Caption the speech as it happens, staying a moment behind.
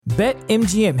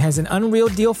BetMGM has an unreal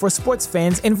deal for sports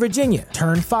fans in Virginia.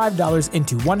 Turn $5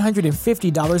 into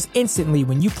 $150 instantly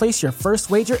when you place your first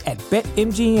wager at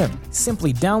BetMGM.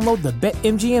 Simply download the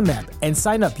BetMGM app and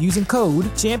sign up using code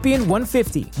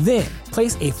Champion150. Then,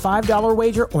 place a $5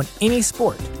 wager on any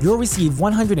sport. You'll receive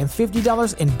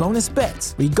 $150 in bonus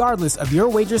bets, regardless of your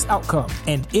wager's outcome.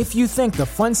 And if you think the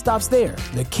fun stops there,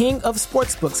 the King of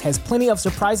Sportsbooks has plenty of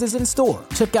surprises in store.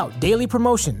 Check out daily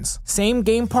promotions,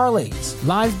 same-game parlays,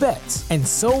 live bets, and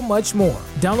so much more.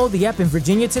 Download the app in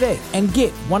Virginia today and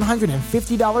get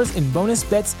 $150 in bonus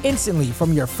bets instantly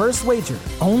from your first wager.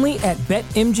 Only at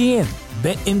BetMGM.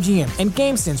 BetMGM and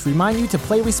GameSense remind you to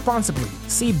play responsibly.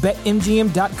 See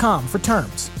BetMGM.com for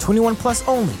terms. 21 plus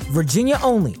only. Virginia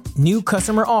only. New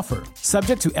customer offer.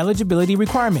 Subject to eligibility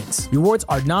requirements. Rewards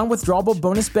are non-withdrawable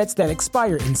bonus bets that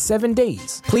expire in 7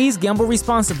 days. Please gamble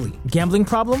responsibly. Gambling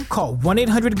problem? Call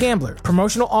 1-800-GAMBLER.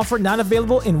 Promotional offer not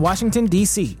available in Washington,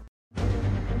 D.C.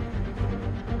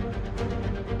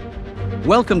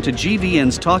 Welcome to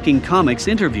GVN's Talking Comics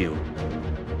interview.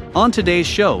 On today's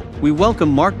show, we welcome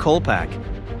Mark Kolpack.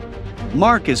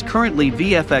 Mark is currently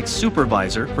VFX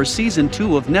supervisor for Season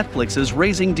 2 of Netflix's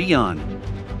Raising Dion.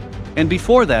 And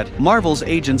before that, Marvel's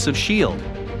Agents of S.H.I.E.L.D.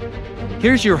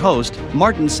 Here's your host,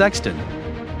 Martin Sexton.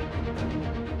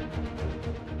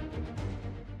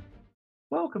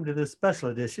 Welcome to this special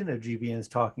edition of GVN's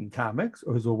Talking Comics,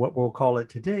 or what we'll call it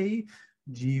today,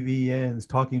 GVN's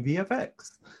Talking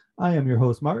VFX. I am your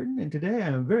host, Martin, and today I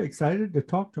am very excited to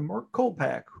talk to Mark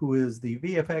Kolpack, who is the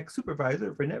VFX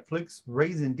supervisor for Netflix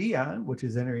Raising Dion, which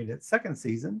is entering its second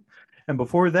season. And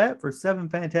before that, for 7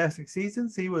 fantastic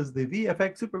seasons, he was the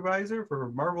VFX supervisor for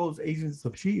Marvel's Agents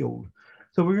of S.H.I.E.L.D.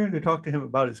 So we're going to talk to him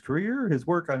about his career, his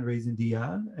work on Raising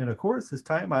Dion, and of course, his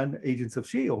time on Agents of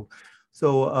S.H.I.E.L.D.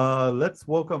 So let's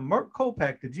welcome Mark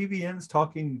Kolpack to GVN's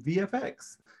Talking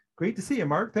VFX. Great to see you,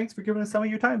 Mark. Thanks for giving us some of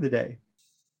your time today.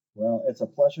 Well, it's a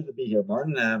pleasure to be here,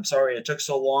 Martin. I'm sorry it took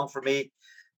so long for me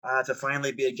to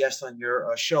finally be a guest on your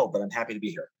show, but I'm happy to be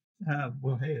here.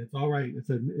 Well, hey, it's all right. It's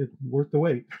worth the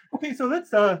wait. Okay, so let's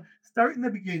start in the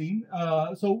beginning.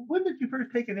 So when did you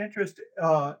first take an interest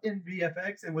in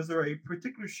VFX, and was there a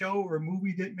particular show or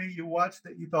movie that maybe you watched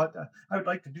that you thought, I would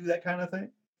like to do that kind of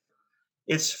thing?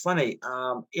 It's funny.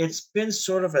 It's been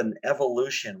sort of an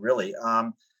evolution, really.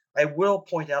 I will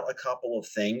point out a couple of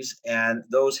things, and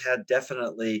those had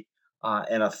definitely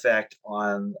an effect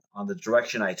on the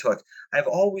direction I took. I've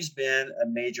always been a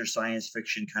major science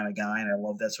fiction kind of guy, and I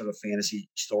love that sort of fantasy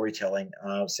storytelling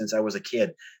since I was a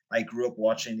kid. I grew up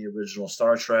watching the original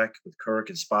Star Trek with Kirk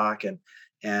and Spock,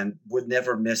 and would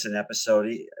never miss an episode.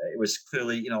 It was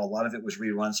clearly, a lot of it was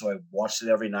rerun, so I watched it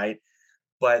every night.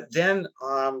 But then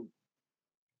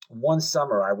one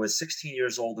summer, I was 16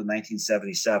 years old in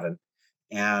 1977.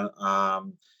 And a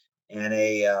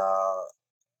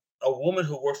woman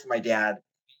who worked for my dad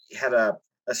had a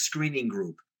screening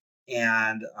group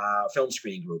and film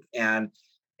screening group, and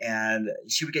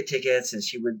she would get tickets, and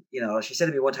she would, she said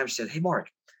to me one time, she said, "Hey,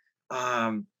 Mark,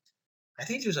 I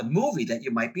think there's a movie that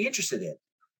you might be interested in."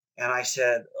 And I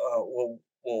said, well,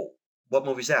 what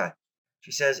movie's that?"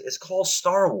 She says, "It's called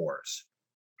Star Wars."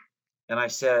 And I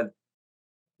said,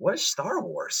 "What is Star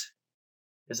Wars?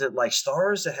 Is it like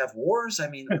stars that have wars? I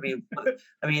mean, what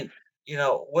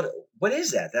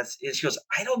is that?" She goes,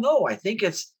 "I don't know. I think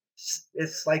it's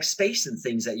like space and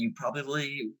things that you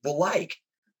probably will like."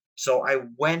 So I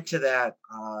went to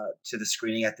to the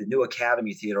screening at the New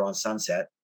Academy Theater on Sunset,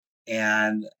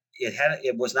 and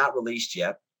it was not released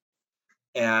yet.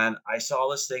 And I saw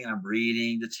this thing, and I'm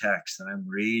reading the text, and I'm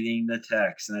reading the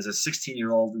text. And as a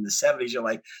 16-year-old in the 70s, you're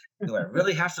like, do I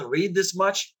really have to read this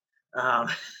much?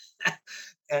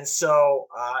 And so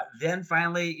then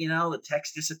finally, the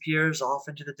text disappears off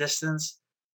into the distance,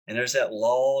 and there's that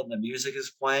lull, and the music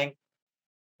is playing.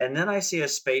 And then I see a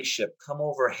spaceship come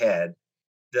overhead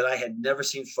that I had never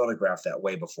seen photographed that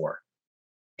way before,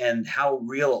 and how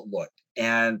real it looked.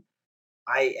 And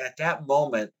I, at that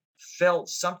moment, felt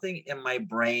something in my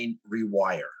brain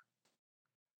rewire.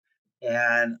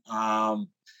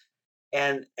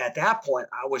 And at that point,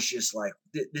 I was just like,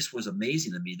 this was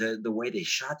amazing to me. The way they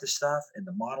shot the stuff, and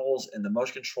the models, and the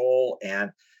motion control,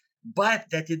 but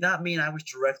that did not mean I was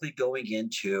directly going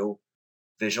into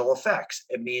visual effects.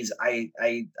 It means I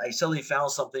suddenly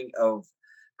found something of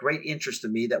great interest to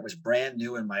me that was brand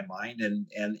new in my mind, and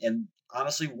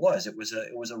honestly it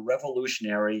was a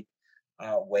revolutionary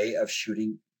way of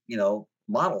shooting,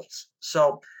 models.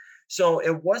 So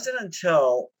it wasn't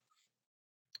until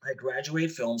I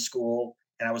graduated film school,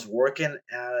 and I was working.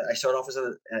 I started off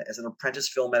as an apprentice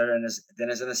film editor, and then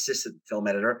as an assistant film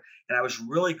editor. And I was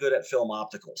really good at film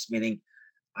opticals, meaning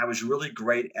I was really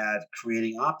great at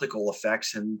creating optical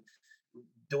effects and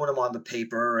doing them on the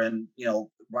paper and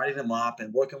writing them up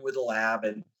and working with the lab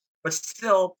but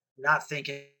still not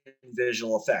thinking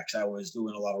visual effects. I was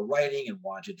doing a lot of writing and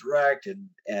wanted to direct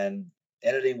and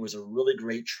editing was a really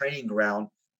great training ground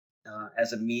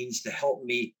as a means to help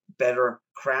me better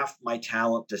craft my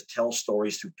talent to tell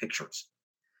stories through pictures.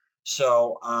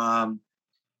 So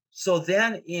so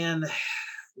then in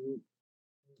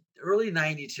early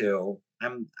 92,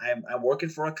 I'm working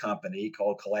for a company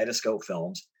called Kaleidoscope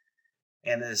Films.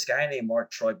 And this guy named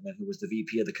Mark Trugman, who was the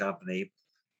VP of the company,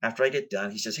 after I get done,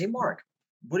 he says, "Hey, Mark,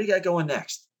 what do you got going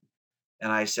next?"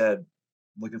 And I said,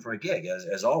 "Looking for a gig,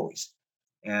 as always."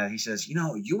 And he says,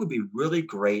 "You would be really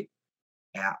great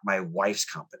at my wife's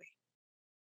company."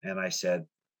 And I said,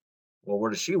 "Well,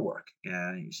 where does she work?"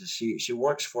 And he says, she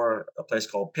works for a place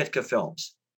called Pitka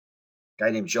Films, a guy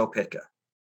named Joe Pitka.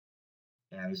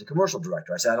 And he's a commercial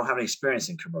director. I said, "I don't have any experience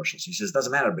in commercials." He says,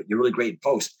 "Doesn't matter, but you're really great in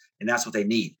post, and that's what they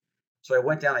need." So I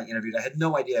went down, I interviewed. I had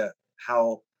no idea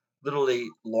how literally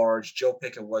large Joe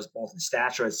Pickett was, both in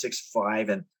stature at 6'5"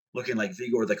 and looking like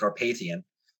Vigor the Carpathian.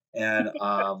 And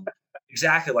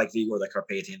exactly like Vigor the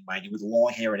Carpathian, mind you, with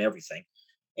long hair and everything.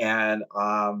 And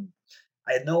I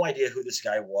had no idea who this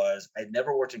guy was. I'd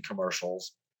never worked in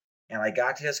commercials. And I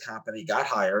got to his company, got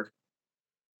hired,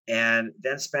 and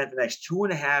then spent the next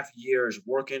 2.5 years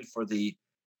working for the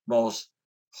most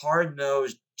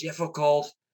hard-nosed,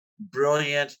 difficult,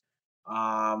 brilliant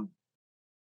um,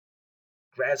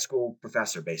 grad school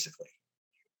professor, basically.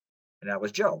 And that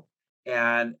was Joe.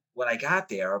 And when I got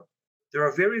there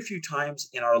are very few times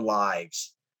in our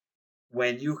lives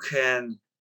when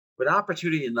when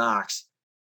opportunity knocks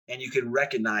and you can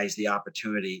recognize the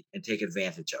opportunity and take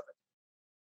advantage of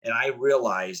it. And I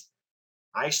realized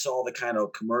I saw the kind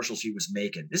of commercials he was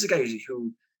making. This is a guy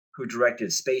who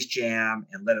directed Space Jam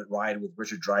and Let It Ride with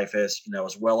Richard Dreyfuss,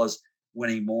 as well as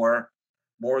winning more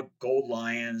gold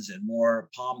lions and more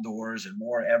Palme d'Ors and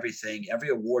more everything, every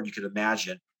award you could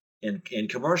imagine in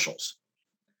commercials.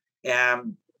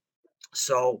 And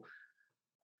so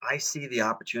I see the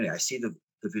opportunity. I see the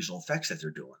visual effects that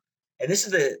they're doing. And this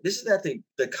is at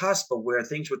the cusp of where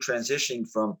things were transitioning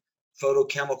from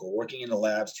photochemical, working in the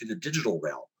labs, to the digital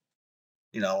realm.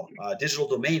 Digital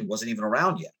domain wasn't even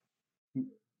around yet.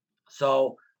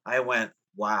 So I went,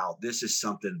 wow, this is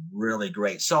something really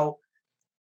great. So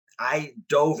I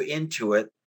dove into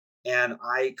it and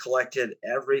I collected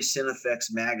every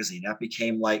Cinefex magazine. That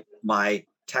became like my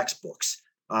textbooks.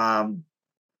 And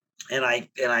I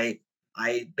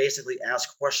basically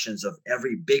asked questions of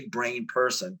every big brain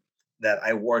person that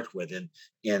I worked with in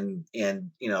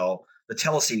the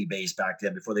telecine bays back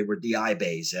then, before they were DI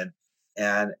bays, and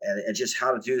just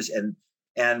how to do this.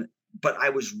 But I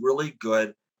was really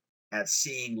good at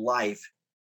seeing life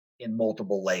in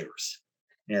multiple layers,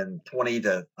 in 20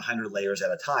 to 100 layers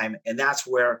at a time. And that's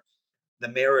where the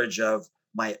marriage of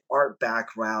my art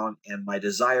background and my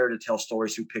desire to tell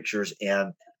stories through pictures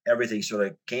and everything sort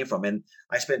of came from. And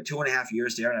I spent 2.5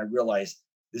 years there, and I realized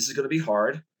this is going to be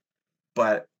hard,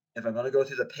 but if I'm going to go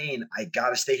through the pain, I got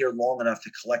to stay here long enough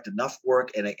to collect enough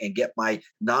work and get my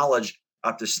knowledge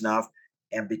up to snuff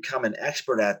and become an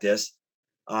expert at this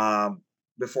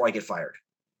before I get fired.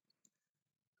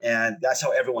 And that's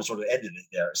how everyone sort of ended it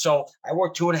there. So I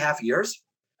worked 2.5 years,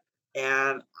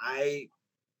 and I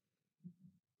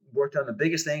worked on the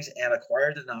biggest things and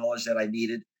acquired the knowledge that I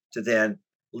needed to then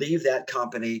leave that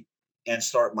company and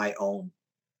start my own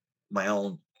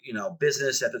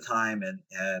business at the time, and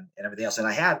everything else. And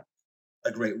I had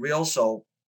a great reel. So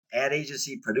ad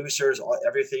agency, producers,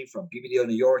 everything from BBDO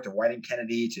New York to Whiting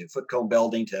Kennedy to Footcomb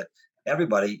Belding to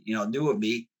everybody, knew of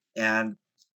me. And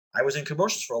I was in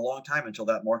commercials for a long time until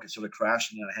that market sort of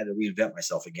crashed, and I had to reinvent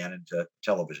myself again into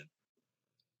television.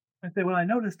 I say, well, I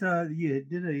noticed you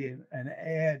did an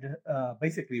ad.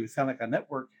 Basically, it would sound like a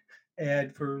network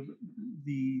ad for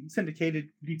the syndicated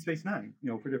Deep Space Nine,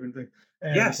 for different things.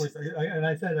 And of Yes. course,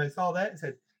 I said, I saw that and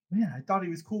said, man, I thought he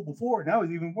was cool before. Now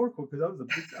he's even more cool, because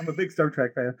I'm a big Star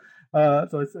Trek fan.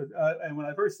 So I said, and when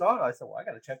I first saw it, I said, well, I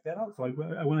got to check that out. So I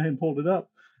went ahead and pulled it up.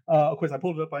 Of course, I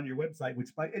pulled it up on your website,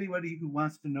 which, by anybody who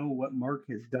wants to know what Mark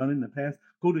has done in the past,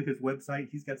 go to his website.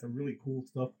 He's got some really cool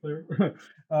stuff there.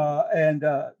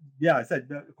 Yeah, I said,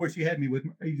 of course, you had me with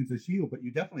Agents of S.H.I.E.L.D., but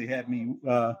you definitely had me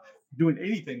doing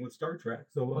anything with Star Trek.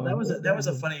 So Well, that was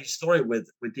a funny story with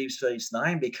Deep Space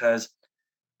Nine, because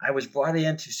I was brought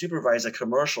in to supervise a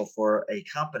commercial for a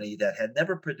company that had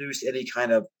never produced any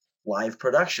kind of live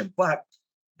production, but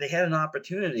they had an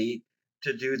opportunity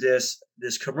to do this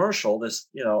commercial, this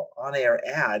on air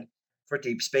ad for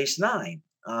Deep Space Nine.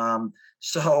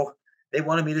 So they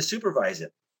wanted me to supervise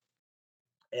it,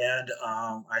 And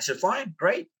I said, fine,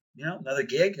 great. Another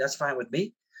gig, that's fine with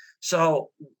me. So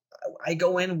I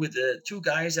go in with the two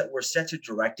guys that were set to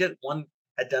direct it. One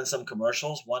had done some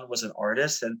commercials, one was an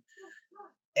artist, and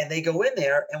they go in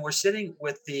there, and we're sitting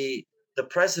with the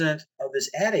president of this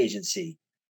ad agency,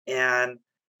 and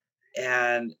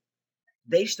and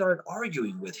they started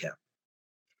arguing with him.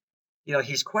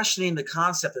 He's questioning the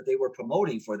concept that they were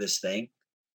promoting for this thing,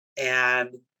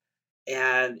 and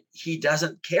he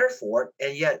doesn't care for it,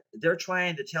 and yet they're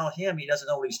trying to tell him he doesn't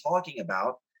know what he's talking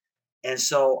about. And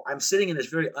so I'm sitting in this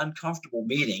very uncomfortable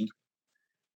meeting,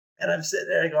 and I'm sitting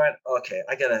there going, okay,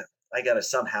 I gotta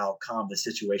somehow calm the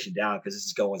situation down because this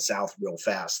is going south real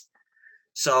fast.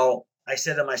 So I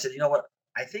said to him, I said, you know what?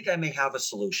 I think I may have a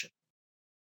solution.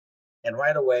 And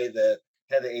right away, the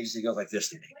head of the agency goes like this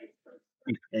to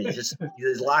me, and he just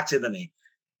locks into me.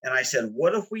 And I said,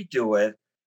 what if we do it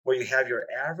where you have your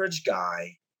average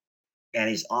guy, and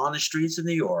he's on the streets of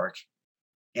New York,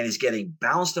 and he's getting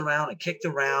bounced around and kicked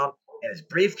around, and his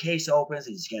briefcase opens,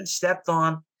 and he's getting stepped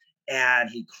on, and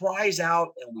he cries out,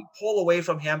 and we pull away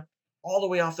from him all the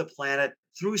way off the planet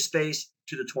through space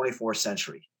to the 24th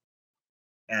century.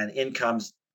 And in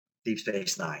comes Deep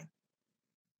Space Nine.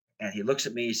 And he looks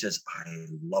at me, he says, I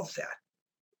love that.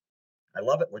 I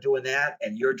love it. We're doing that,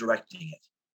 and you're directing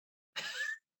it.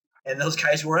 And those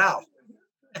guys were out.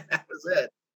 That was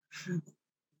it.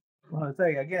 Well, I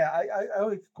say again, I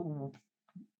always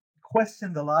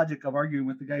question the logic of arguing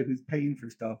with the guy who's paying for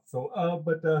stuff. So,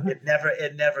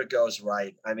 it never goes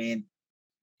right. I mean,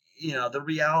 the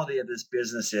reality of this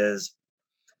business is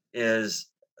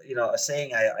a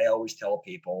saying I always tell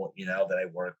people, that I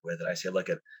work with, and I say, look,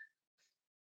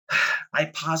 I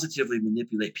positively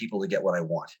manipulate people to get what I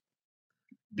want.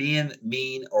 Being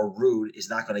mean or rude is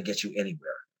not going to get you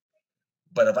anywhere.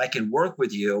 But if I can work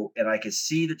with you and I can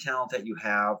see the talent that you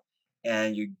have,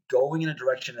 and you're going in a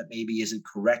direction that maybe isn't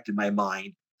correct in my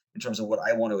mind in terms of what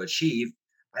I want to achieve,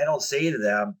 I don't say to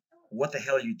them, what the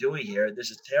hell are you doing here?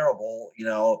 This is terrible,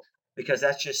 because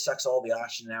that just sucks all the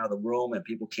oxygen out of the room and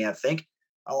people can't think.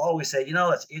 I'll always say,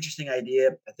 that's an interesting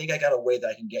idea. I think I got a way that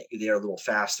I can get you there a little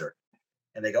faster.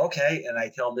 And they go, okay. And I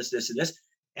tell them this, and this,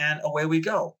 and away we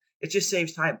go. It just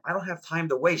saves time. I don't have time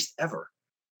to waste ever.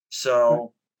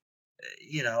 So,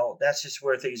 that's just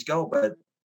where things go. But,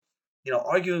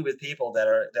 arguing with people that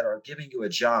are giving you a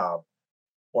job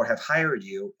or have hired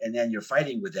you, and then you're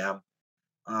fighting with them,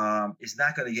 is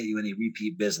not going to get you any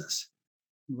repeat business.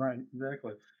 Right,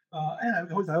 exactly. And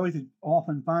I always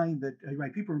often find that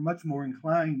people are much more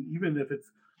inclined, even if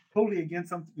it's totally against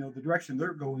something, the direction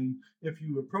they're going. If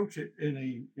you approach it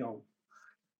in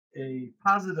a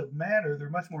positive manner, they're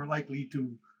much more likely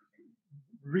to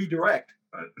redirect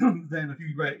than if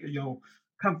you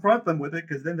confront them with it,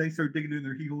 because then they start digging in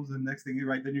their heels, and next thing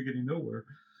then you're getting nowhere.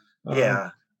 Yeah,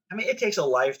 I mean, it takes a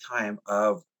lifetime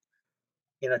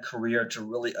in a career to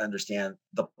really understand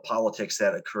the politics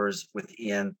that occurs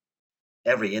within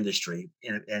every industry,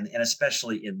 and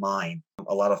especially in mine.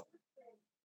 A lot of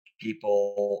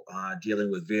people dealing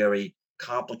with very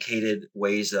complicated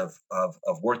ways of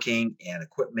working, and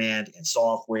equipment and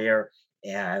software,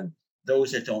 and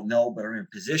those that don't know but are in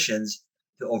positions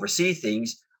to oversee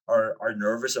things are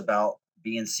nervous about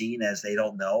being seen as they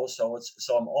don't know. So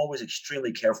I'm always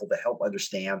extremely careful to help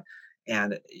understand.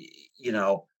 And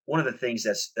one of the things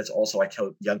that's also, I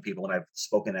tell young people when I've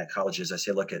spoken at colleges, I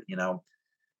say, look at,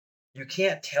 you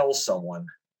can't tell someone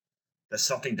that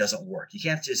something doesn't work. You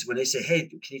can't just, when they say, hey,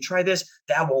 can you try this?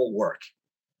 That won't work,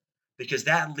 because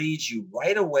that leads you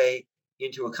right away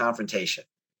into a confrontation.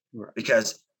 Right.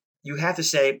 Because you have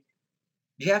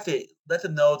to let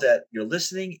them know that you're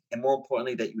listening, and more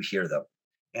importantly, that you hear them.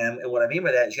 And what I mean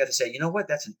by that is you have to say, you know what,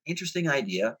 that's an interesting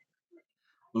idea.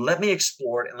 Let me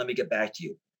explore it, and let me get back to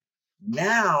you.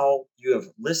 Now you have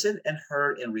listened and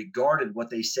heard and regarded what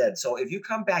they said. So if you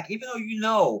come back, even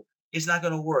though it's not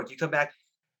going to work, you come back,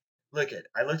 I looked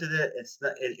at it.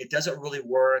 It doesn't really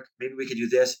work. Maybe we could do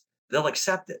this. They'll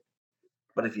accept it.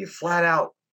 But if you flat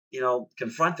out,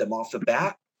 confront them off the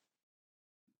bat,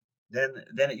 then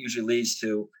it usually leads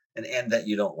to an end that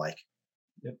you don't like.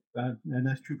 Yep, and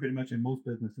that's true pretty much in most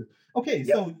businesses. Okay,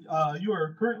 Yep. So you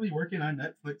are currently working on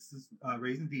Netflix's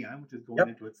Raising Dion, which is going Yep.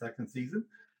 into its second season.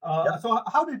 Yep. So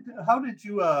how did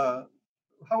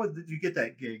you get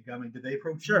that gig? I mean, did they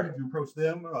approach you? Sure. Did you approach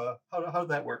them? How did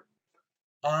that work?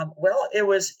 Well, it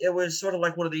was sort of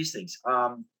like one of these things.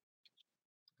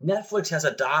 Netflix has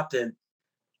adopted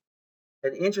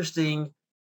an interesting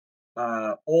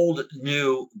old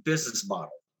new business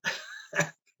model.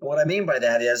 What I mean by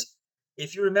that is,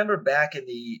 if you remember back in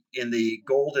the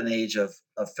golden age of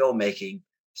filmmaking,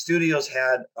 studios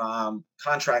had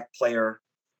contract player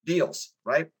deals,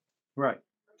 right? Right.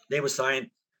 They would sign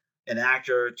an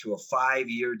actor to a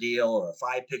 5-year deal or a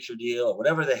 5-picture deal or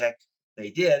whatever the heck they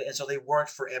did. And so they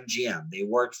worked for MGM, they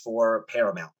worked for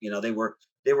Paramount, they were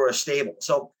a stable.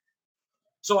 So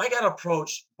I got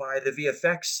approached by the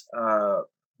VFX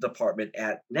department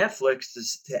at Netflix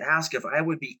to ask if I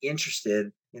would be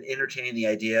interested in entertaining the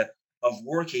idea of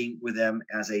working with them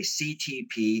as a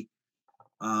CTP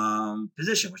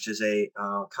position, which is a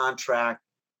contract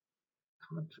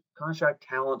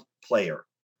talent player.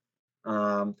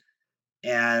 Um,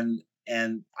 and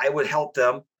I would help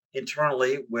them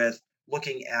internally with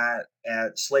looking at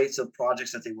slates of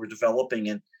projects that they were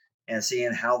developing and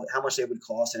seeing how much they would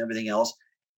cost and everything else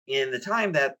in the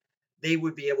time that they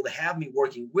would be able to have me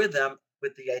working with them,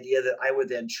 with the idea that I would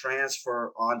then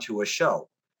transfer onto a show.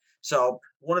 So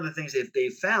one of the things they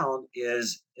found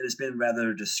is it has been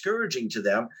rather discouraging to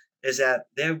them is that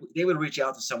they would reach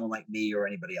out to someone like me or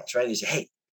anybody else, right? They say, "Hey,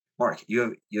 Mark,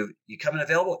 you coming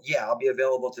available? Yeah, I'll be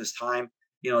available at this time,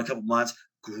 in a couple months.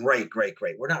 Great, great,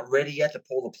 great. We're not ready yet to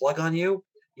pull the plug on you,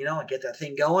 and get that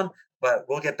thing going, but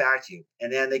we'll get back to you."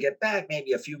 And then they get back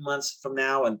maybe a few months from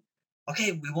now and,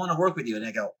 "Okay, we want to work with you." And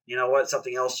they go, "You know what?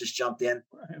 Something else just jumped in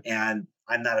and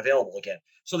I'm not available again."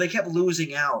 So they kept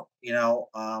losing out,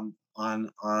 on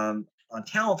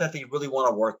talent that they really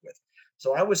want to work with.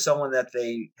 So I was someone that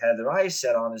they had their eyes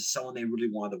set on as someone they really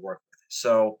wanted to work with.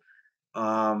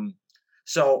 Um,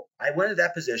 so I went to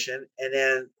that position, and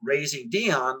then Raising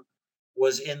Dion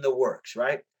was in the works,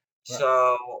 right? Right.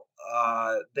 So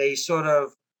they sort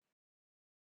of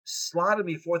slotted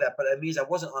me for that, but it means I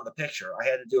wasn't on the picture. I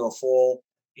had to do a full,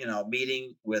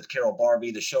 meeting with Carol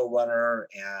Barbie, the showrunner,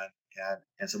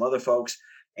 and some other folks,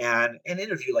 and an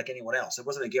interview like anyone else. It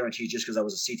wasn't a guarantee just because I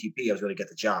was a CTP I was going to get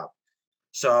the job.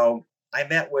 So I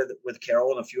met with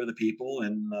Carol and a few other people,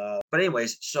 and but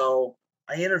anyways, so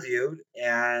I interviewed,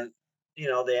 and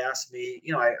they asked me.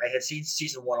 I had seen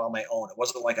season 1 on my own. It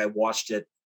wasn't like I watched it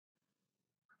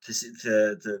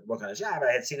to work on a job.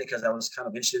 I had seen it because I was kind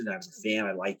of interested, and I was a fan.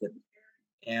 I liked it,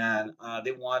 and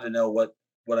they wanted to know what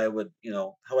I would,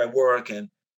 how I work and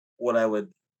what I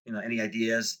would, any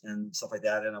ideas and stuff like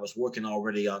that. And I was working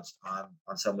already on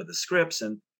some of the scripts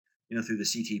and through the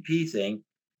CTP thing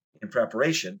in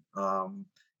preparation.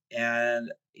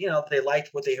 And they liked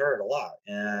what they heard a lot,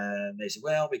 and they said,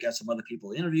 "Well, we got some other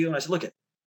people to interview." And I said, "Look,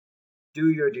 do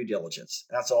your due diligence.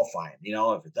 That's all fine.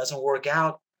 If it doesn't work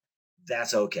out,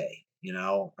 that's okay.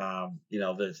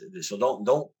 So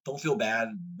don't feel bad.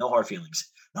 No hard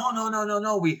feelings. No, no, no, no,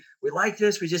 no. We like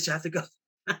this. We just have to go."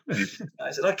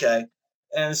 I said, "Okay."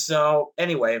 And so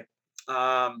anyway,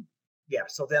 yeah.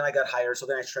 So then I got hired. So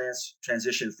then I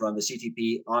transitioned from the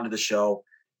CTP onto the show,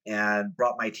 and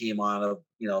brought my team on of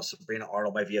Sabrina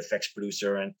Arnold, my VFX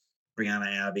producer, and Brianna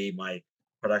Abbey, my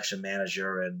production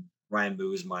manager, and Ryan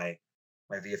Moos, my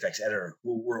VFX editor,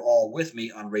 who were all with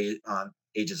me on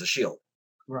Agents of Shield.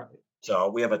 Right. So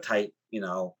we have a tight,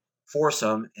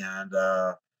 foursome, and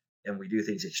we do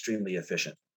things extremely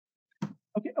efficient.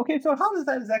 Okay. So how does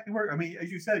that exactly work? I mean,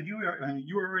 as you said, you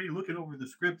were already looking over the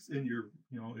scripts in your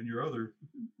other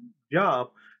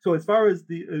job. So as far as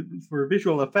for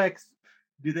visual effects,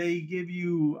 do they give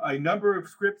you a number of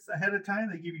scripts ahead of time?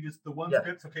 They give you just the one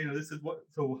script. Okay, now this is what.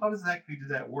 So how does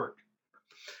that work?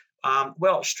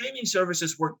 Well, streaming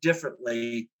services work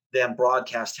differently than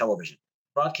broadcast television.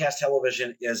 Broadcast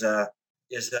television is a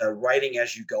writing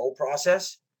as you go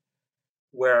process,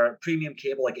 where premium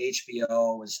cable like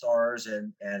HBO and Stars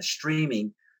and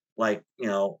streaming like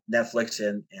Netflix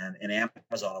and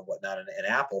Amazon and whatnot and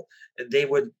Apple, they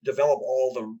would develop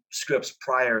all the scripts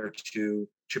prior to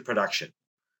production.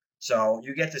 So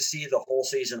you get to see the whole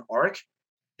season arc,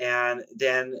 and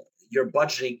then you're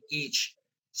budgeting each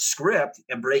script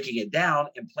and breaking it down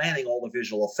and planning all the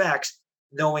visual effects,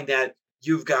 knowing that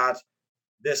you've got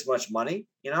this much money.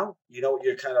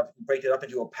 You're kind of break it up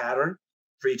into a pattern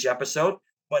for each episode.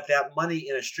 But that money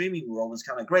in a streaming world is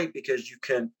kind of great because you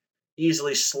can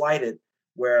easily slide it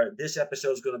where this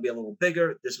episode is going to be a little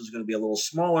bigger, this one's going to be a little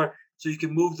smaller, so you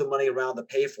can move the money around to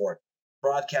pay for it.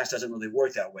 Broadcast doesn't really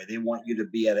work that way. They want you to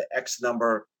be at an X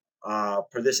number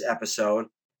per this episode,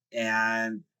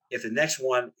 and if the next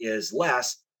one is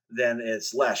less, then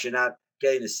it's less. You're not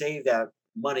getting to save that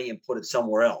money and put it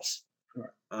somewhere else.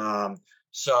 Sure.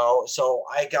 So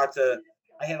I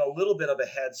had a little bit of a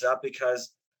heads up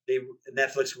because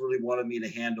Netflix really wanted me to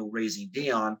handle Raising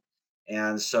Dion,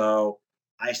 and so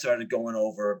I started going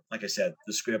over, like I said,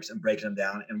 the scripts and breaking them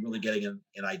down and really getting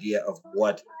an idea of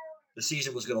what the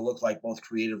season was going to look like, both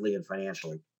creatively and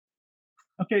financially.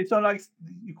 Okay, so like,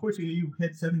 of course, you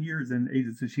had 7 years in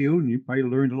Agents of Shield, and you probably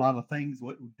learned a lot of things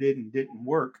what did and didn't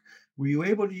work. Were you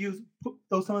able to put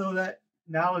those some of that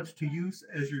knowledge to use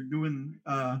as you're doing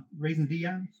raising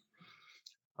Dion?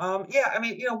 Yeah, I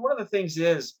mean, one of the things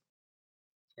is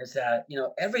that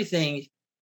everything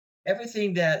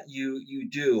that you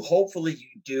do, hopefully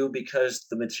you do because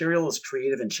the material is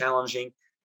creative and challenging,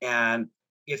 and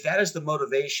if that is the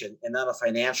motivation and not a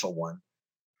financial one,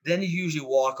 then you usually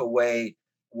walk away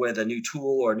with a new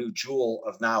tool or a new jewel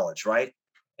of knowledge, right?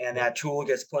 And Right. that tool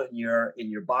gets put in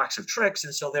your box of tricks,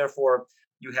 and so therefore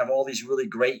you have all these really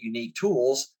great, unique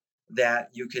tools that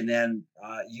you can then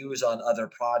use on other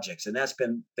projects. And that's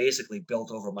been basically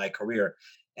built over my career.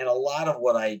 And a lot of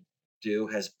what I do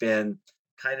has been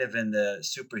kind of in the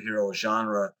superhero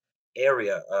genre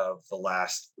area of the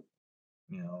last,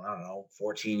 I don't know,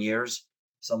 14 years,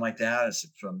 something like that. It's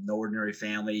from No Ordinary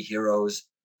Family, Heroes,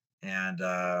 and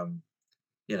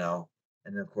you know,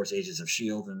 and then of course Agents of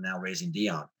Shield, and now Raising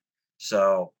Dion.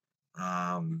 So,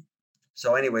 um,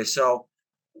 so anyway, so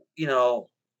you know,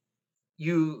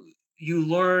 you you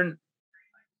learn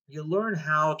you learn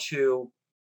how to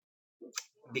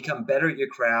become better at your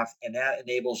craft, and that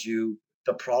enables you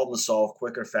to problem solve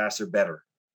quicker, faster, better.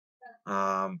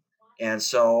 Um, and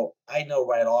so I know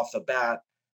right off the bat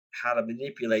how to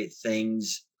manipulate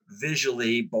things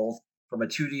visually, both from a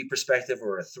 2D perspective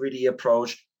or a 3D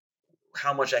approach,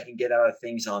 how much I can get out of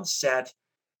things on set,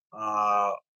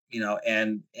 uh,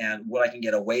 and what I can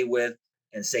get away with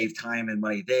and save time and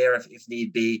money there if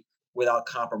need be, without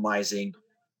compromising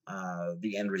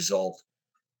the end result,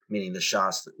 meaning the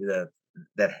shots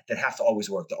that have to always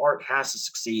work. The art has to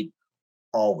succeed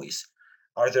always.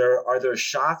 Are there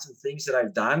shots and things that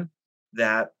I've done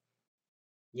that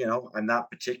I'm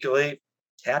not particularly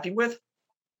happy with?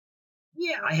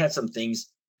 Yeah, I had some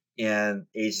things in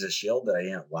Ages of Shield that I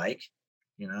didn't like.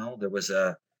 There was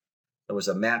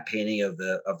a matte painting of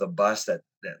the bus that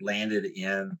landed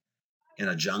in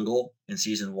a jungle in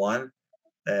season one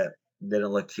that didn't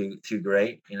look too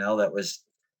great. That was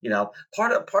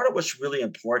part of what's really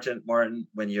important, Martin,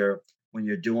 when you're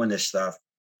doing this stuff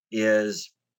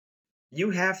is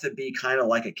you have to be kind of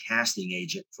like a casting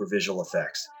agent for visual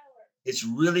effects. It's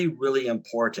really, really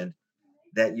important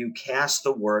that you cast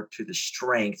the work to the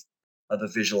strength of the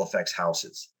visual effects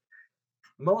houses.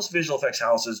 Most visual effects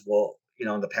houses will,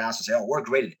 in the past, will say, "Oh, we're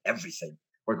great at everything.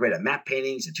 We're great at map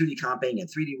paintings and 2D comping and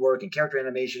 3D work and character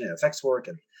animation and effects work."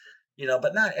 And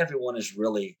but not everyone is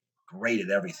really great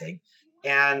at everything.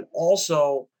 And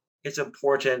also, it's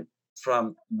important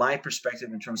from my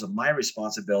perspective in terms of my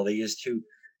responsibility is to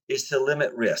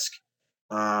limit risk,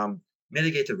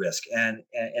 mitigate the risk, and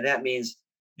that means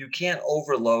you can't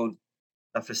overload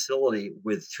a facility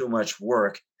with too much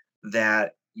work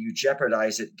that you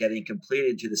jeopardize it getting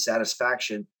completed to the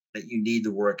satisfaction that you need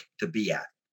the work to be at.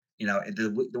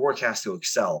 The work has to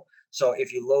excel. So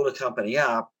if you load a company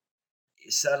up,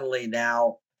 suddenly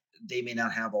now they may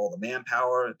not have all the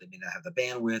manpower, they may not have the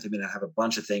bandwidth, they may not have a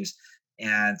bunch of things,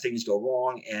 and things go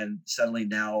wrong. And suddenly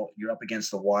now you're up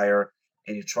against the wire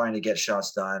and you're trying to get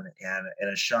shots done, and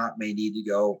a shot may need to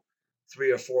go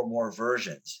 3 or 4 more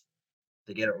versions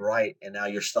to get it right. And now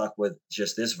you're stuck with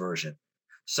just this version.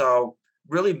 So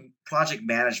really project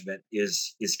management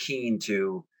is keen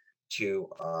to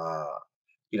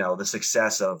the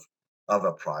success of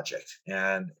a project,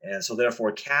 and so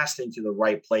therefore casting to the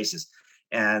right places.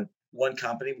 And one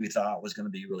company we thought was going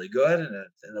to be really good, and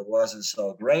it wasn't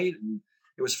so great, and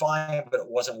it was fine, but it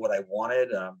wasn't what I wanted.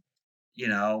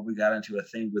 We got into a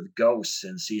thing with ghosts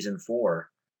in season 4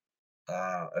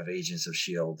 of Agents of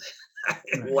Shield.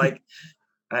 Right.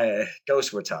 Like,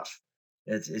 ghosts were tough.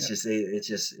 It's Yeah. just it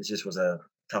just was a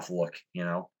tough look.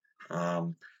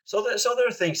 So there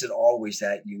are things that always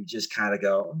that you just kind of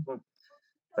go,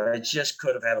 but I just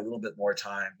could have had a little bit more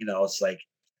time. It's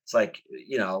like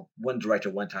one director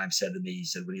one time said to me, he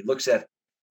said when he looks at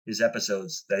his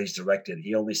episodes that he's directed,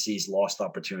 he only sees lost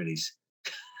opportunities.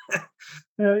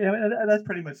 Yeah, and that's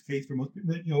pretty much the case for most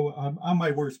people. I'm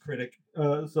my worst critic,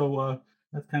 so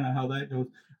that's kind of how that goes.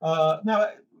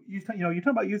 Now, you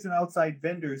talk about using outside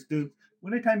vendors.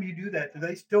 Anytime you do that, do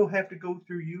they still have to go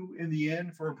through you in the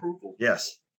end for approval?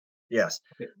 Yes, yes.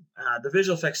 Okay. The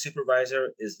visual effects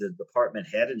supervisor is the department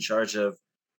head in charge of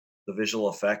the visual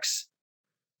effects,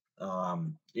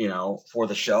 for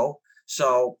the show.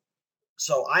 So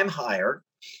I'm hired.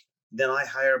 Then I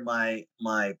hire my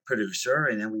producer,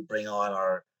 and then we bring on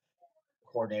our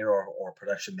coordinator or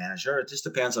production manager. It just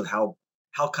depends on how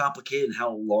complicated and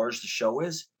how large the show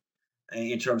is,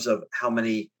 in terms of how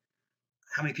many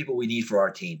people we need for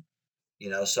our team.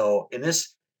 So in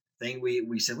this thing,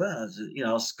 we said, well,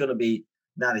 it's going to be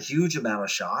not a huge amount of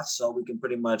shots, so we can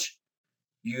pretty much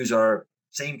use our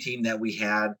same team that we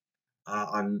had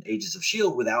on Agents of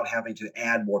Shield without having to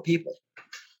add more people.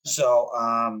 So,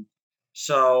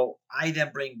 so I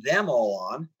then bring them all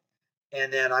on,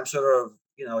 and then I'm sort of,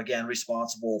 again,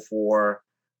 responsible for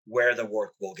where the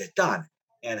work will get done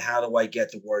and how do I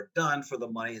get the work done for the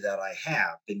money that I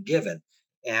have been given.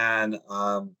 And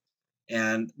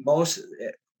most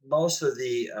of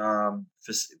the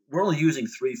we're only using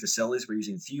 3 facilities. We're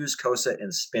using Fuse, COSA,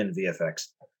 and Spin VFX.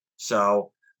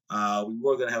 So we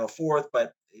were going to have a fourth,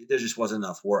 but there just wasn't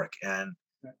enough work, and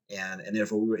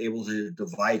therefore we were able to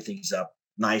divide things up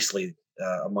nicely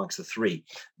amongst the 3.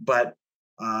 But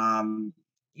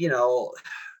you know,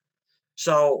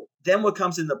 so then what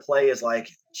comes into play is like,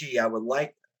 gee, I would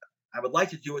like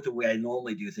to do it the way I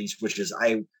normally do things, which is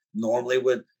I normally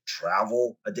would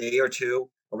travel a day or two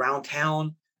around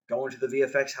town, going to the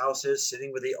VFX houses,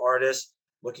 sitting with the artists,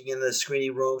 looking in the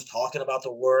screening rooms, talking about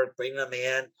the work, bringing them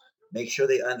in, make sure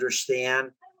they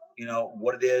understand,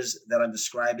 what it is that I'm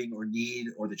describing or need,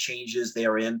 or the changes they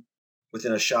are in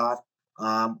within a shot.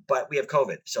 But we have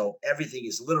COVID, so everything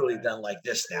is literally done like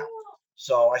this now.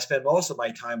 So I spend most of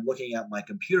my time looking at my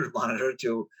computer monitor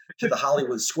to the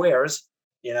Hollywood squares,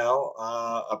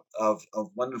 of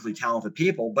wonderfully talented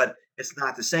people, but it's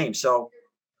not the same. So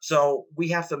we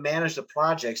have to manage the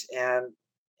projects, and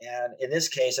in this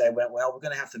case, I went, well, we're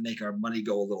going to have to make our money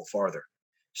go a little farther.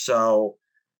 So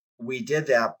we did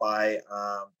that by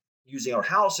using our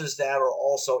houses that are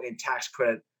also in tax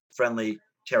credit friendly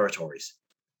territories.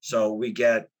 So we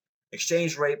get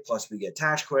exchange rate plus we get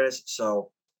tax credits.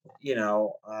 So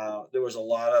there was a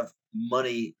lot of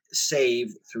money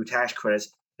saved through tax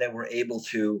credits that we're able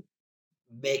to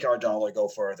make our dollar go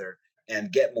further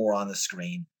and get more on the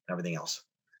screen and everything else.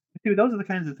 Dude, those are the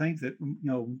kinds of things that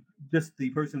just the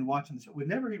person watching the show would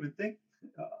never even think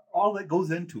all that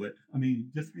goes into it. I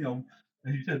mean, just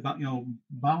as you said about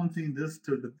balancing this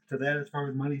to that as far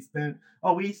as money spent.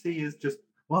 All we see is just,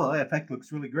 well, that effect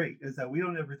looks really great. Is that we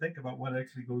don't ever think about what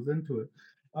actually goes into it.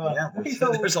 Okay,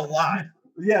 so there's a lot.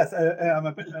 Yes,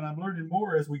 and I'm learning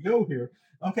more as we go here.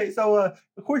 Okay, so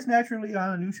of course, naturally,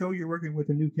 on a new show, you're working with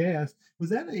a new cast. Was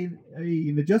that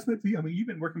an adjustment for you? I mean, you've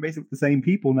been working basically with the same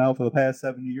people now for the past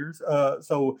 7 years.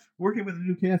 So working with a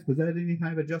new cast, was that any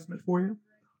kind of adjustment for you?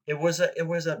 It was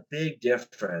a big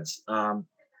difference. Part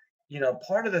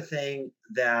of the thing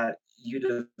that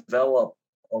you develop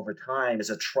over time is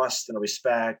a trust and a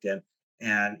respect,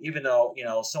 and even though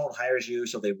someone hires you,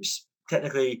 so they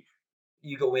technically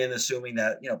you go in assuming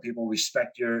that people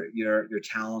respect your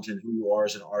talent and who you are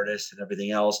as an artist and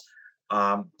everything else.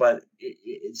 But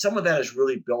some of that is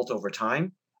really built over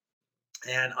time.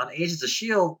 And on Agents of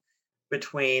Shield,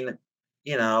 between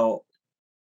you know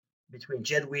between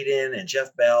Jed Whedon and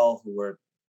Jeff Bell, who were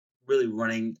really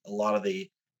running a lot of the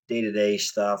day-to-day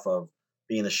stuff of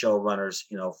being the showrunners,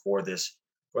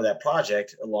 for that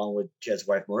project, along with Jed's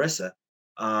wife Marissa.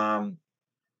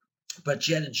 But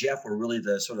Jed and Jeff were really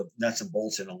the sort of nuts and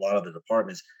bolts in a lot of the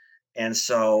departments, and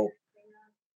so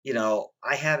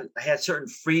I had certain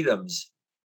freedoms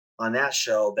on that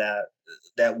show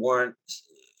that weren't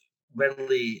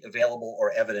readily available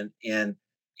or evident in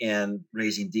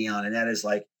Raising Dion, and that is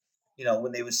like,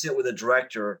 when they would sit with a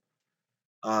director,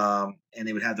 and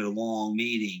they would have their long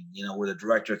meeting, where the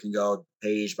director can go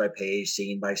page by page,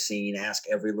 scene by scene, ask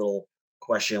every little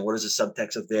question. What is the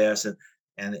subtext of this?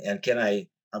 And can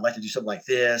I'd like to do something like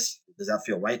this. Does that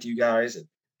feel right to you guys?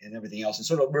 And everything else, and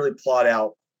sort of really plot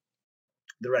out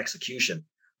their execution.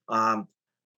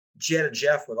 Jed and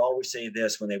Jeff would always say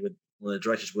this when the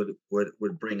directors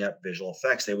would bring up visual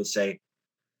effects. They would say,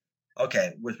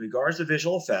 okay, with regards to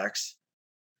visual effects,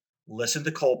 listen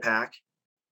to Kolpack,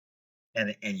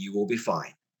 and you will be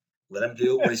fine. Let him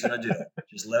do what he's going to do.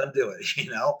 Just let him do it.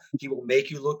 He will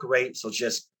make you look great. So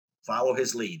just follow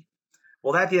his lead.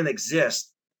 Well, that didn't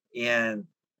exist in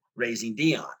Raising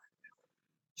Dion.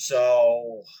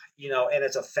 So, and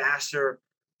it's a faster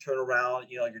turnaround.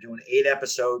 You're doing 8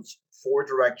 episodes, 4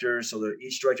 directors. So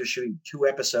each director shooting 2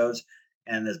 episodes,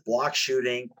 and there's block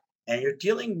shooting, and you're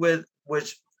dealing with,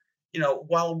 which,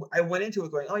 while I went into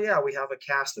it going, oh yeah, we have a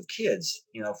cast of kids,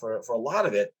 for a lot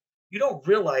of it, you don't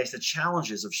realize the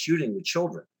challenges of shooting with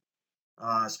children,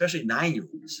 especially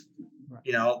 9-year-olds.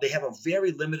 Right. They have a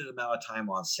very limited amount of time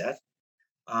on set.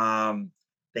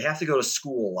 They have to go to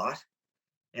school a lot.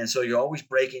 And so you're always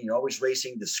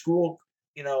racing the school,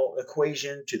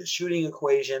 equation to the shooting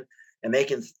equation, and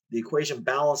making the equation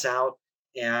balance out.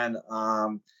 And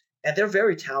they're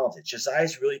very talented. Josiah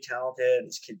is really talented.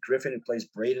 This kid Griffin, who plays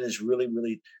Braden, is really,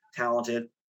 really talented.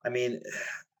 I mean,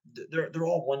 they're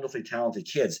all wonderfully talented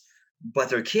kids, but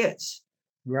they're kids.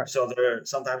 Right. So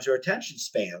sometimes their attention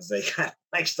spans, they kind of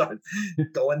like start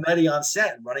going nutty on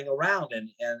set and running around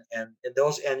and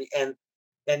those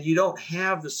and you don't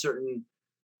have the certain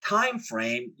time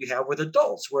frame you have with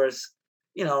adults, whereas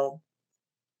you know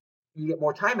you get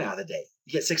more time out of the day.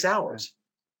 You get 6 hours.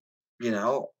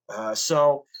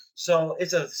 So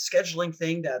it's a scheduling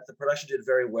thing that the production did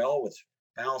very well with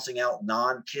balancing out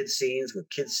non-kid scenes with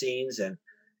kid scenes and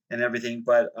everything.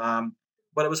 But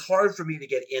it was hard for me to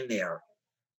get in there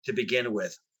to begin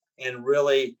with and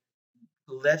really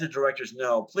let the directors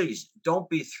know, please don't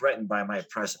be threatened by my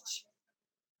presence.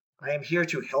 I am here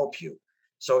to help you.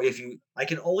 So I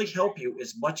can only help you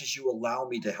as much as you allow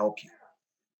me to help you.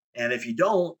 And if you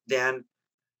don't, then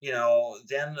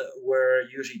we're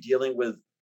usually dealing with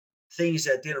things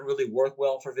that didn't really work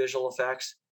well for visual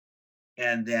effects.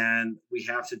 And then we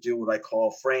have to do what I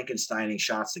call Frankensteining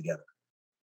shots together,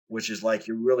 which is like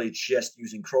you're really just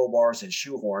using crowbars and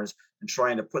shoehorns and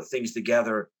trying to put things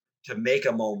together to make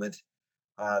a moment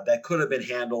that could have been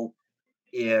handled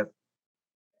if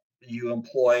you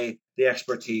employ the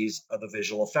expertise of the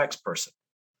visual effects person.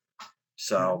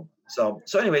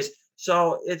 Anyways,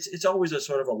 it's always a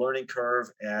sort of a learning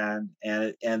curve,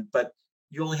 but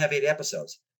you only have 8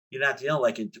 episodes. You're not dealing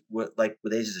like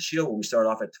with Agents of Shield when we start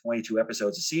off at 22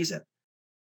 episodes a season,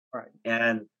 Right.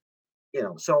 and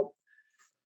so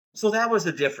that was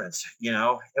the difference.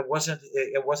 It wasn't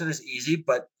as easy,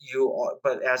 but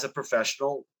as a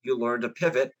professional, you learn to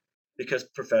pivot because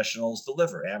professionals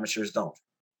deliver, amateurs don't.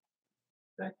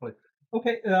 Exactly.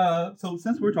 Okay, so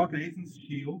since we're talking Agents of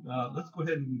Shield, let's go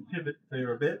ahead and pivot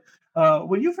there a bit.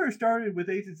 When you first started with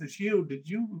Agents of Shield, did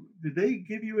they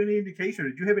give you any indication?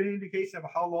 Did you have any indication of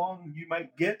how long you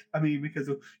might get? I mean, because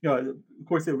of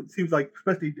course, it seems like,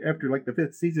 especially after like the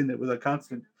 5th season, it was a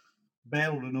constant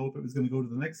battle to know if it was going to go to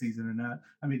the next season or not.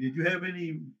 I mean, did you have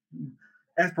any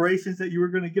aspirations that you were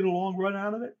going to get a long run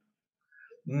out of it?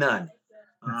 None.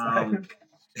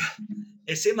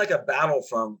 It seemed like a battle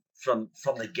from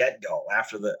the get-go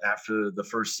after the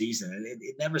first season, and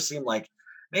it never seemed like,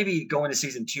 maybe going to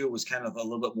season 2 was kind of a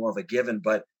little bit more of a given.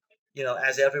 But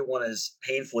as everyone is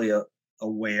painfully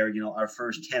aware, our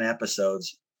first 10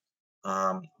 episodes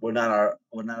were not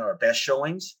our best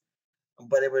showings,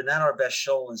 but they were not our best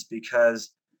showings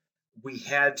because we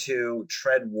had to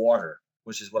tread water,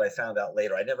 which is what I found out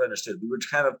later. I never understood. We were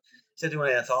kind of, instead of doing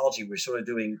an anthology, we were sort of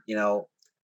doing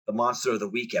the Monster of the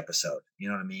Week episode, you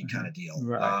know what I mean, kind of deal.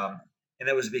 Right. And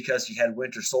it was because you had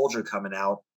Winter Soldier coming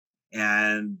out,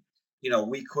 and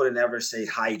we couldn't ever say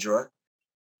Hydra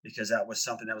because that was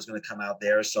something that was going to come out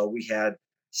there. So we had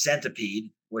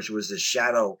Centipede, which was the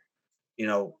shadow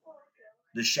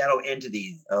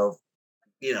entity of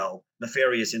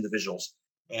nefarious individuals,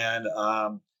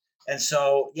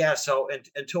 so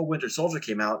until Winter Soldier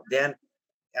came out, then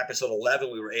episode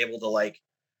 11 we were able to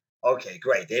okay,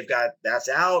 great. That's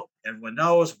out. Everyone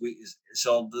knows.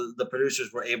 So the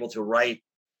producers were able to write,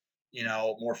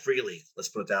 more freely. Let's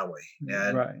put it that way.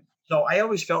 And right. So I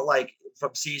always felt like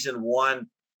from season 1,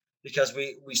 because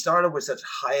we started with such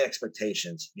high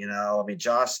expectations. I mean,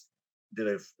 Josh did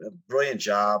a brilliant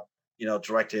job,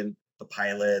 directing the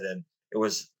pilot, and it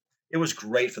was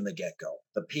great from the get-go.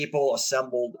 The people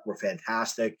assembled were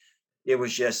fantastic. It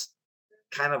was just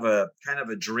kind of a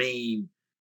dream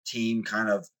team kind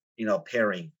of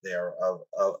pairing there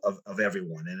of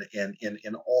everyone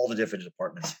in all the different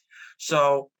departments.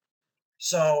 So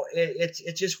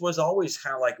it just was always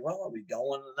kind of like, well, are we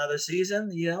going another season?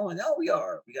 And we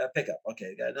got to pick up. Okay,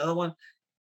 we got another one.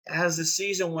 As the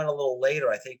season went a little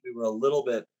later, I think we were a little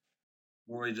bit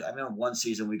worried. I remember one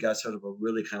season we got sort of a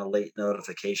really kind of late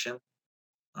notification.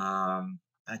 I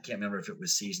can't remember if it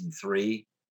was season 3,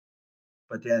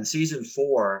 but then season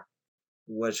 4,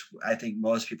 which I think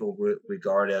most people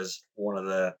regard as one of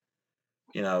the,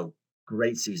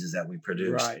 great seasons that we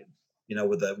produced. Right.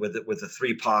 With the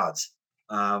 3 pods,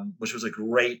 which was a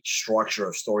great structure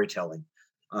of storytelling.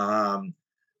 I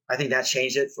think that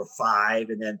changed it for 5,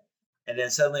 and then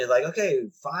suddenly like, okay,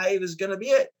 5 is going to be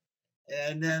it,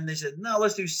 and then they said no,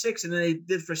 let's do 6, and then they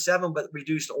did for 7, but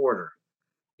reduced order.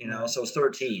 So it's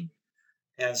 13,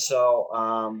 and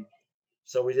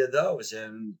so we did those,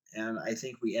 and I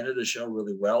think we ended the show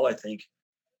really well. I think,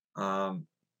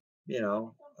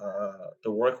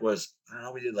 the work was, I don't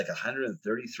know, we did like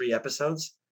 133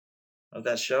 episodes of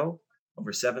that show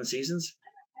over 7 seasons.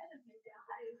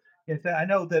 Yes, I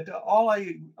know that all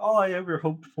I ever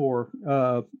hoped for,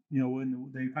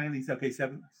 when they finally said, okay,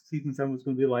 season 7 was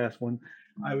going to be the last one,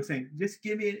 I was saying, just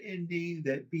give me an ending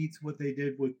that beats what they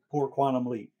did with poor Quantum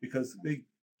Leap, because they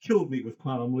killed me with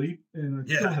Quantum Leap, and I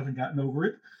still haven't gotten over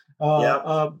it.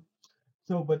 Yeah.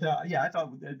 So, but yeah, I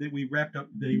thought that we wrapped up.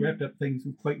 They wrapped up things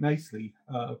quite nicely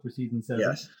for season 7.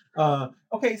 Yes.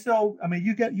 Okay, so I mean,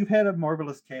 you've had a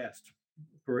marvelous cast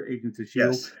for Agents of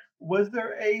Shield. Yes. Was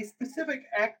there a specific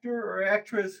actor or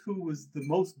actress who was the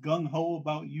most gung ho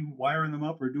about you wiring them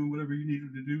up or doing whatever you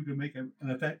needed to do to make an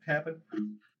effect happen?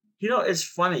 It's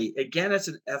funny. Again, it's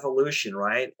an evolution,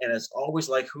 right? And it's always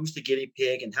like, who's the guinea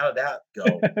pig, and how did that go?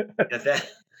 If that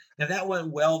if that went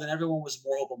well, then everyone was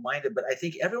more open minded. But I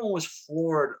think everyone was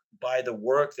floored by the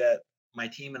work that my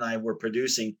team and I were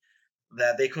producing,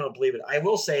 that they couldn't believe it. I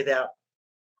will say that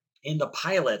in the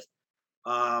pilot,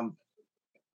 um,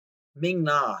 Ming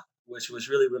Na, which was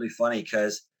really, really funny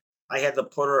because I had to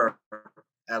put her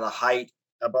at a height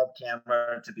above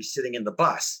camera to be sitting in the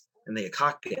bus in the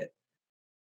cockpit.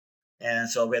 And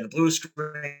so we had the blue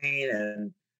screen,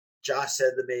 and Josh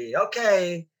said to me,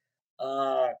 "Okay,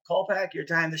 Kolpack, your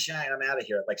time to shine. I'm out of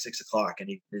here at like 6 o'clock." And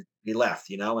he left,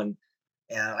 and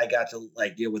I got to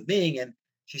like deal with Ming, and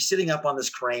she's sitting up on this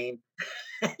crane.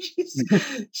 she's,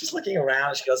 she's looking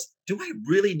around. She goes, "Do I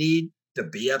really need to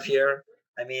be up here?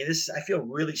 I mean, I feel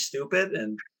really stupid."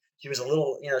 And she was a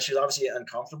little, she was obviously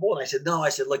uncomfortable. And I said, "No," I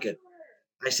said, "Look,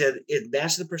 I said, it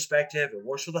matches the perspective. It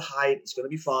works for the height. It's going to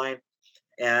be fine."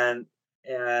 And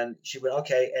she went,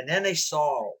 "Okay." And then they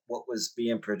saw what was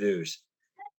being produced.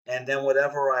 And then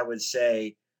whatever I would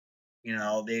say,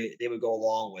 they would go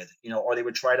along with, or they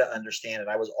would try to understand it.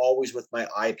 I was always with my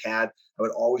iPad. I would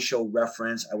always show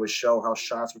reference. I would show how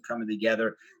shots were coming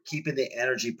together, keeping the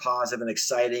energy positive and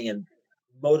exciting, and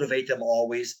motivate them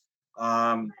always.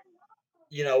 So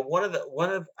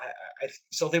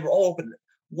they were all open.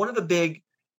 One of the big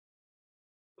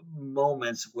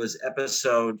moments was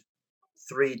episode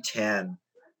 310,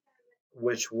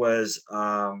 which was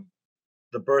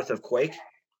the birth of Quake,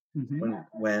 Mm-hmm.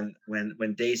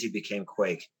 when Daisy became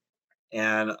Quake,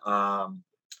 and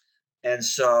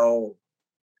so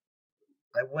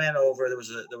I went over.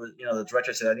 The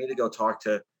director said, "I need to go talk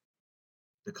to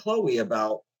Chloe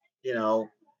about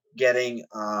getting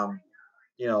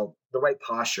the right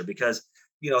posture, because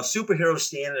superheroes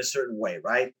stand in a certain way,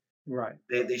 right? Right.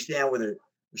 They stand with their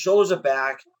shoulders are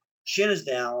back, chin is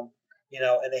down,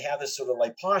 and they have this sort of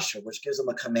like posture, which gives them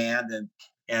a command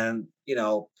and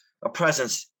a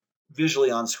presence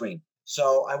visually on screen."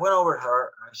 So I went over to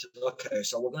her and I said, "Okay,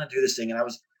 so we're going to do this thing." And I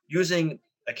was using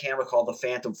a camera called the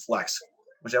Phantom Flex,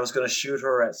 which I was going to shoot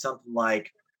her at something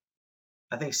like,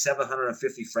 I think,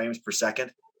 750 frames per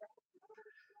second.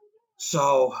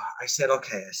 So I said,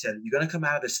 "Okay," I said, "you're going to come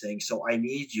out of this thing. So I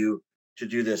need you to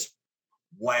do this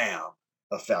wham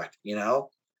effect,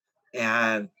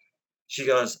 And she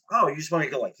goes, "Oh, you just want me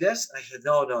to go like this?" I said,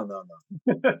 "No, no, no,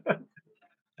 no."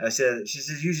 She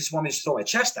says, "You just want me to throw my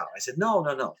chest out?" I said, "No,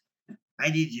 no, no. I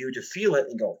need you to feel it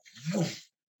and go, boom,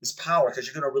 this power, because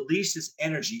you're going to release this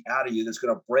energy out of you that's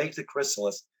going to break the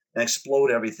chrysalis and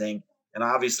explode everything." And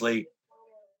obviously,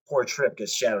 poor Trip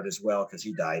gets shattered as well because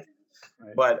he died.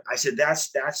 Right. But I said,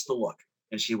 that's the look.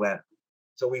 And she went,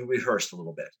 so we rehearsed a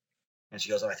little bit. And she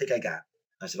goes, "Oh, I think I got it."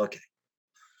 I said, "Okay."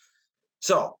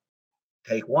 So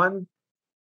take one.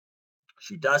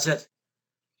 She does it.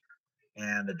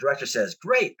 And the director says,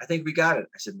 "Great, I think we got it."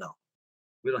 I said, "No,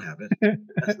 we don't have it."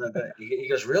 That's not that. He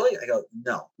goes, "Really?" I go,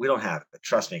 "No, we don't have it.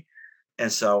 Trust me." And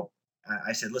so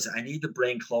I said, "Listen, I need to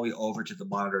bring Chloe over to the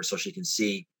monitor so she can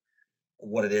see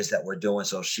what it is that we're doing,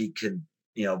 so she can,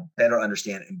 better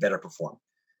understand and better perform."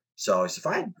 So I said,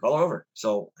 "Fine, call her over."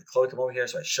 So Chloe come over here.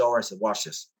 So I show her. I said, "Watch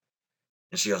this."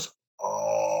 And she goes,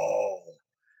 "Oh,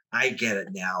 I get it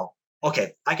now.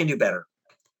 Okay, I can do better."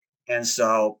 And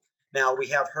so now we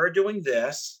have her doing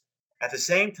this. At the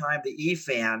same time, the E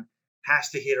fan has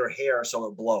to hit her hair so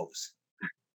it blows.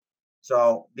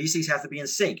 So these things have to be in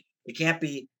sync. It can't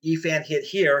be E fan hit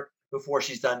here before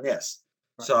she's done this.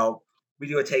 Right. So we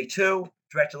do a take two.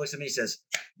 Director looks at me and says,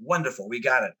 "Wonderful, we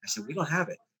got it." I said, "We don't have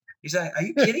it." He said, "Are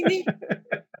you kidding me?"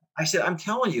 I said, "I'm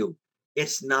telling you,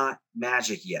 it's not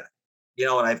magic yet."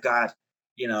 And I've got,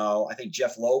 I think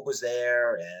Jeff Loeb was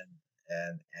there, and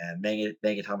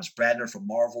Megan Thomas Bradner from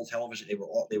Marvel Television.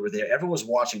 They were there. Everyone was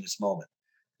watching this moment,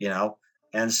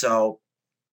 and so,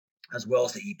 as well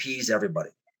as the EPs,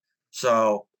 everybody.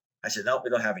 So I said, "Nope, we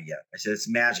don't have it yet." I said, "It's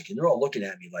magic," and they're all looking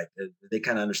at me like they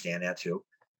kind of understand that too.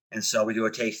 And so we do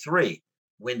a take three.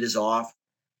 Wind is off,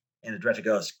 and the director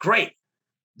goes, "Great,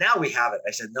 now we have it."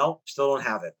 I said, "No, still don't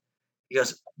have it." He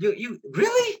goes, "You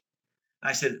really?"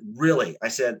 I said, "Really?" I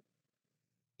said,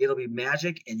 "It'll be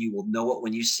magic, and you will know it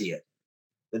when you see it."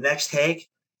 The next take,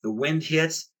 the wind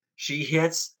hits, she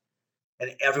hits,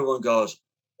 and everyone goes,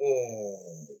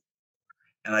 "Oh."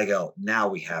 And I go, "Now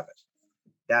we have it."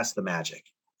 That's the magic.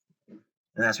 And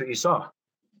that's what you saw.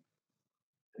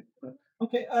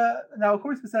 Okay. Now, of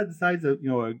course, besides the size of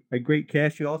a great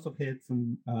cast, you also had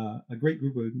some a great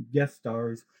group of guest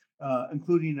stars,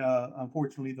 including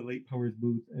unfortunately the late Powers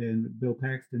Booth and Bill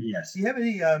Paxton. Do Yes. you have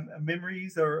any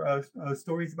memories or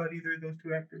stories about either of those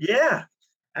two actors? Yeah.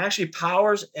 Actually,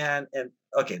 Powers and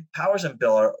okay, Powers and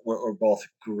Bill were both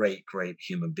great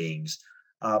human beings.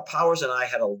 Powers and I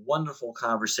had a wonderful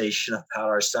conversation about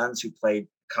our sons who played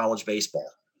college baseball.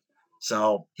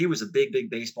 So he was a big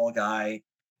baseball guy,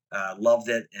 loved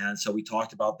it, and so we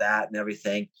talked about that and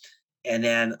everything. And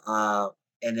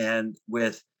then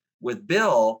with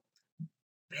Bill,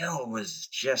 Bill was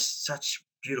just such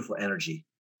beautiful energy.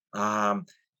 Um,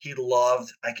 he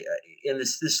loved, and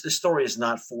this story is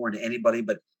not foreign to anybody,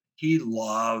 but he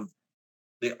loved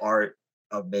the art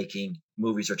of making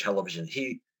movies or television.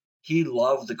 He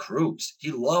loved the crews.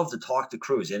 He loved to talk to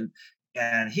crews, and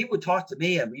he would talk to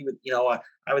me, and we would,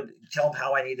 I would tell him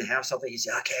how I need to have something. He'd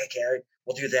say, "Okay, Carrie,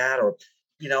 we'll do that," or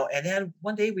And then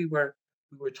one day we were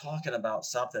talking about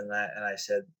something, and I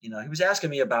said, he was asking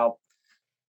me about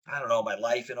I don't know my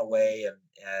life in a way,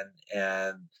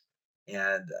 and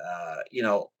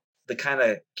the kind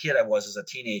of kid I was as a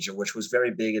teenager, which was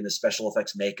very big in the special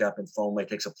effects makeup and foam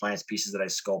latex appliance pieces that I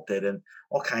sculpted and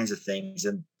all kinds of things.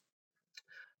 And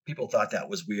people thought that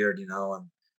was weird, and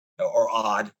or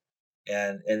odd.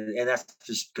 And that's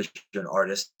just because you're an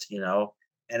artist.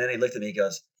 And then he looked at me and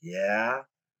goes, "Yeah,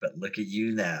 but look at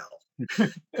you now."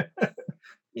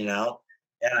 you know?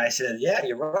 And I said, "Yeah,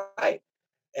 you're right."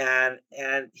 And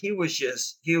he was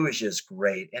just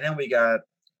great. And then we got,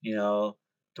 you know,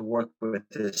 to work with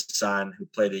his son who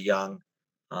played a young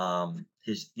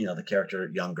the character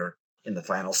younger in the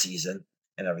final season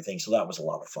and everything. So that was a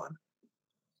lot of fun.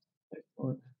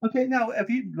 Or- Okay, now if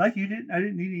you like, I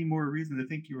didn't need any more reason to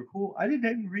think you were cool. I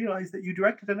didn't realize that you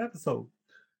directed an episode.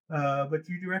 But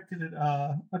you directed an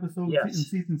in Yes.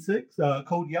 season six,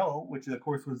 Code Yellow, which of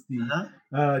course was the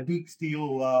Uh-huh. Deep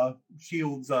Steel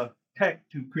Shields tech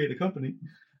to create a company.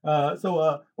 What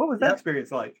was that Yep.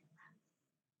 experience like?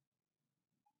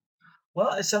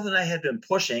 Well, it's something I had been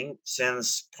pushing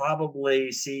since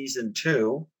probably season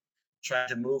two, trying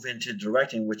to move into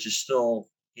directing, which is still,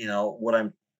 what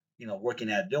I'm, working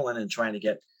at doing and trying to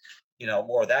get,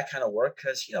 more of that kind of work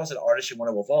because, as an artist, you want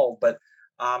to evolve. But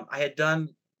I had done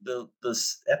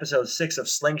episode 6 of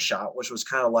Slingshot, which was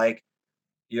kind of like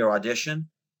your audition,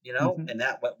 Hmm. and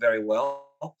that went very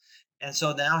well. And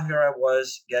so now here I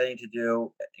was getting to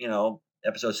do,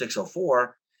 episode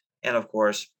 604. And of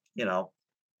course,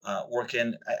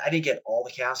 working. I didn't get all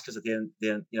the cast because at the end,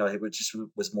 it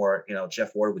was more,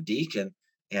 Jeff Ward with Deke and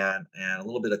a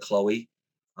little bit of Chloe,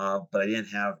 but I didn't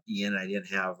have Ian. I didn't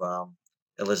have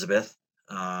Elizabeth.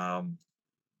 Um,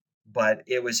 but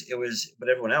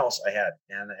everyone else I had,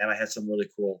 and I had some really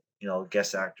cool,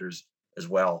 guest actors as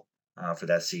well for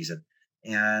that season.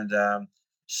 And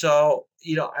so,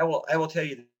 I will tell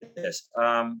you this.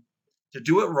 To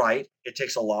do it right, it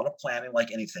takes a lot of planning,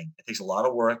 like anything. It takes a lot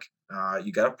of work.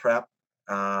 You got to prep.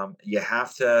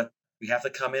 We have to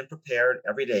come in prepared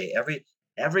every day.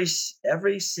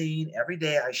 Every scene, every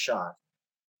day I shot.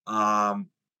 Um,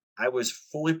 I was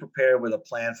fully prepared with a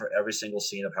plan for every single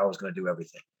scene of how I was going to do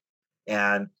everything.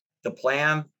 And the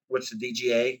plan, which the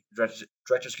DGA,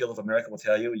 Directors Guild of America, will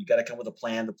tell you, you got to come with a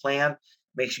plan. The plan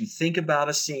makes you think about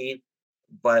a scene,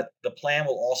 but the plan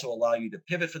will also allow you to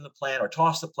pivot from the plan or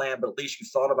toss the plan, but at least you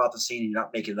thought about the scene and you're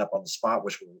not making it up on the spot,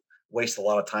 which will waste a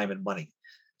lot of time and money.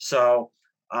 So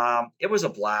it was a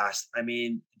blast. I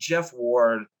mean, Jeff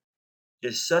Ward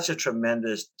is such a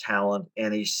tremendous talent,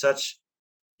 and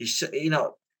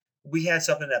we had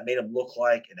something that made him look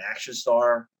like an action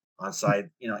star inside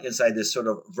this sort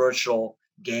of virtual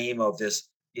game of this,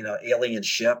 alien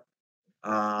ship,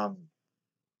 um,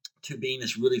 to being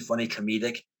this really funny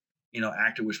comedic,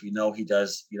 actor, which we know he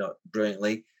does,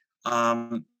 brilliantly.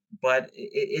 Um, but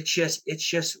it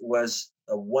just was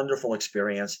a wonderful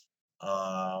experience.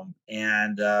 And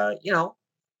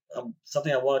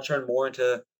something I want to turn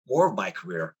more of my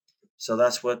career. So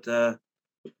that's what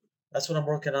I'm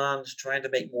working on, is trying to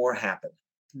make more happen.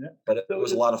 Yeah. But it So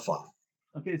was a lot of fun.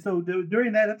 okay, so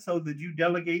during that episode, did you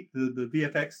delegate the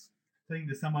VFX thing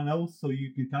to someone else so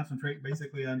you can concentrate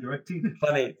basically on directing?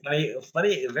 Funny,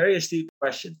 very astute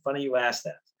question. Funny you asked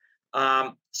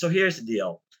that. So here's the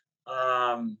deal.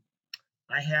 Um,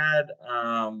 I had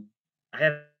I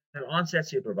had an onset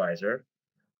supervisor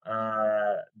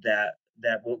that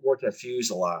worked at Fuse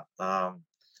a lot,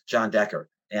 John Decker,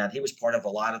 and he was part of a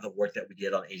lot of the work that we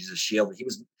did on Agents of Shield.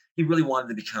 He really wanted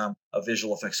to become a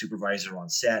visual effects supervisor on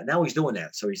set. Now he's doing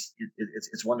that, so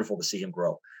it's wonderful to see him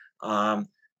grow.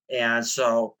 And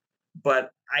so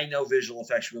but I know visual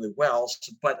effects really well.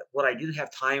 But what I didn't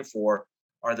have time for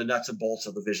are the nuts and bolts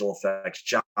of the visual effects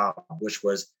job, which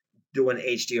was doing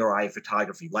HDRI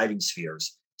photography, lighting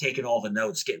spheres, taking all the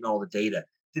notes, getting all the data.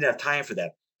 Didn't have time for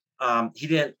that. He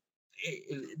didn't.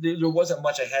 There wasn't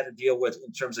much I had to deal with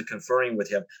in terms of conferring with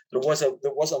him. There was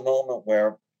a moment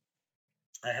where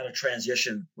I had a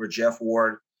transition where Jeff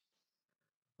Ward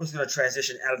was going to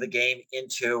transition out of the game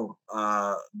into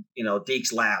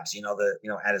Geek's labs,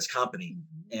 at his company,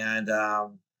 and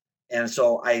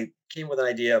so I came with an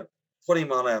idea, put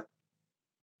him on a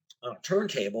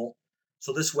turntable,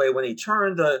 so this way when he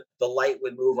turned, the light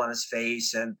would move on his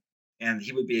face, and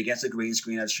he would be against the green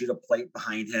screen. I'd shoot a plate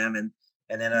behind him,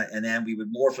 and then we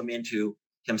would morph him into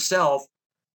himself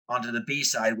onto the B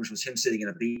side, which was him sitting in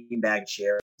a beanbag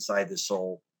chair inside this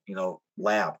whole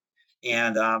lab,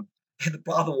 and the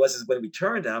problem was when we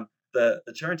turned him, the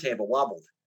turntable wobbled,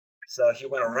 so he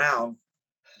went around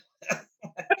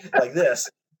like this.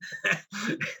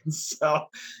 so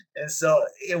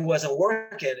it wasn't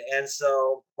working, and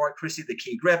so Mark Christie, the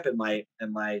key grip, and my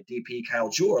DP Kyle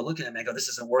Jewell are looking at me. I go, "This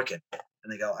isn't working,"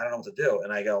 and they go, "I don't know what to do."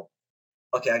 And I go,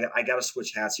 "Okay, I got to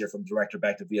switch hats here from director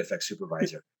back to VFX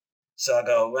supervisor." So I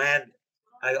go,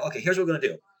 "Okay, here's what we're gonna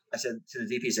do." I said to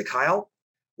the DP, I said, "Kyle,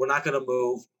 we're not going to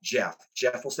move Jeff.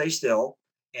 Jeff will stay still,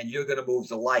 and you're going to move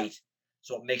the light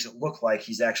so it makes it look like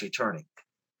he's actually turning."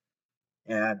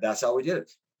 And that's how we did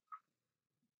it.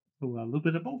 So a little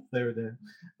bit of both there then.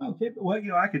 Okay, well,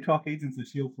 I could talk Agents of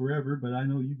S.H.I.E.L.D. forever, but I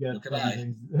know you got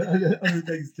other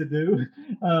things to do.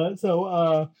 I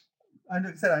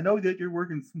know that you're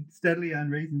working steadily on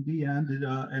Raising Dion.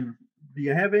 And do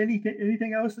you have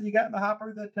anything else that you got in the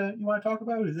hopper that you want to talk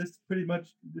about? Is this pretty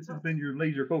much this has been your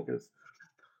laser focus?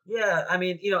 Yeah, I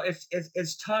mean,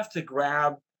 it's tough to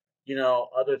grab,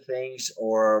 other things,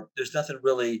 or there's nothing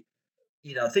really.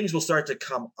 Things will start to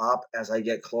come up as I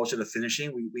get closer to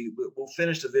finishing. We'll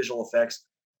finish the visual effects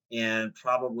in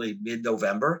probably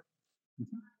mid-November.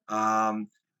 Mm-hmm.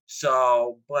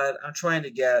 But I'm trying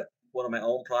to get one of my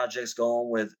own projects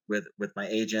going with my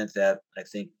agent that I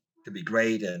think could be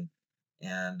great, but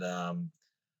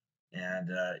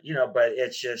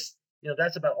it's just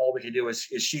that's about all we can do is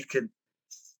she could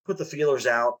put the feelers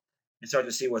out and start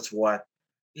to see what's what,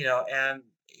 and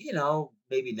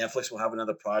maybe Netflix will have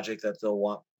another project that they'll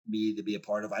want me to be a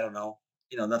part of. I don't know.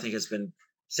 Nothing has been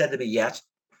said to me yet.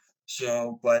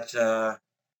 So, but I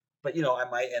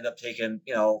might end up taking,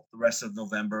 the rest of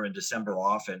November and December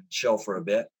off and chill for a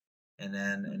bit, and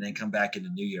then come back in the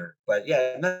new year. But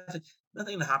yeah,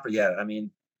 nothing in the hopper yet. I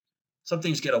mean, some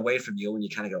things get away from you and you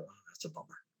kind of go, "Oh, that's a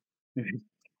bummer."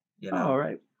 All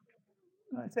right.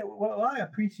 I said, well, I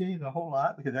appreciate it a whole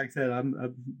lot because, like I said,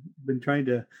 I've been trying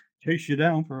to chase you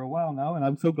down for a while now, and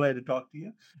I'm so glad to talk to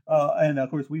you. And of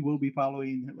course, we will be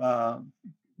following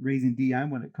Raising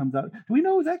Dion when it comes out. Do we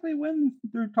know exactly when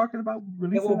they're talking about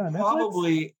releasing it on Netflix?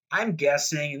 Probably, I'm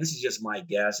guessing, and this is just my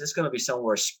guess, it's going to be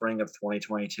somewhere spring of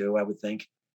 2022, I would think.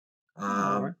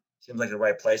 Right. Seems like the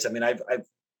right place. I mean, I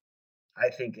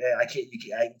think I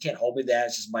can't hold me that.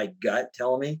 It's just my gut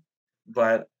telling me,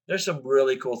 but there's some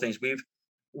really cool things.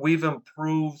 We've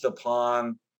improved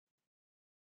upon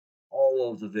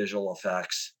all of the visual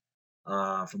effects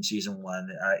from season one.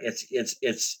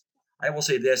 It's. I will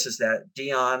say this is that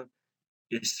Dion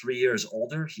is 3 years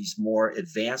older. He's more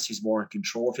advanced. He's more in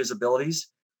control of his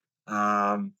abilities,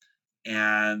 and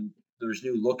there's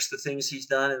new looks to things he's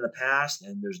done in the past,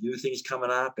 and there's new things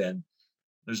coming up, and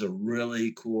there's a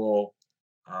really cool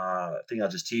thing I'll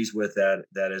just tease with that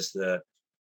is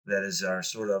our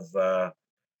sort of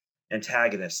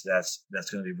antagonist. That's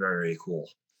going to be very, very cool.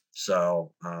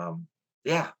 So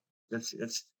it's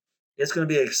going to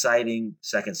be an exciting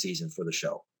second season for the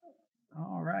show.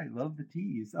 All right, love the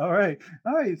tease. All right.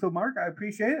 So Mark, I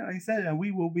appreciate it. Like I said, and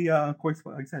we will be, of course,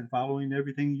 like I said, following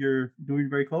everything you're doing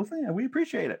very closely, and we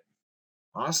appreciate it.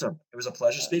 Awesome. It was a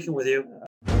pleasure speaking with you.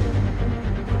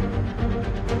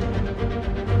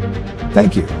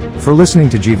 Thank you for listening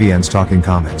to GVN's Talking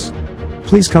Comics.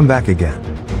 Please come back again.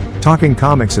 Talking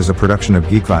Comics is a production of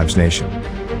Geek Vibes Nation.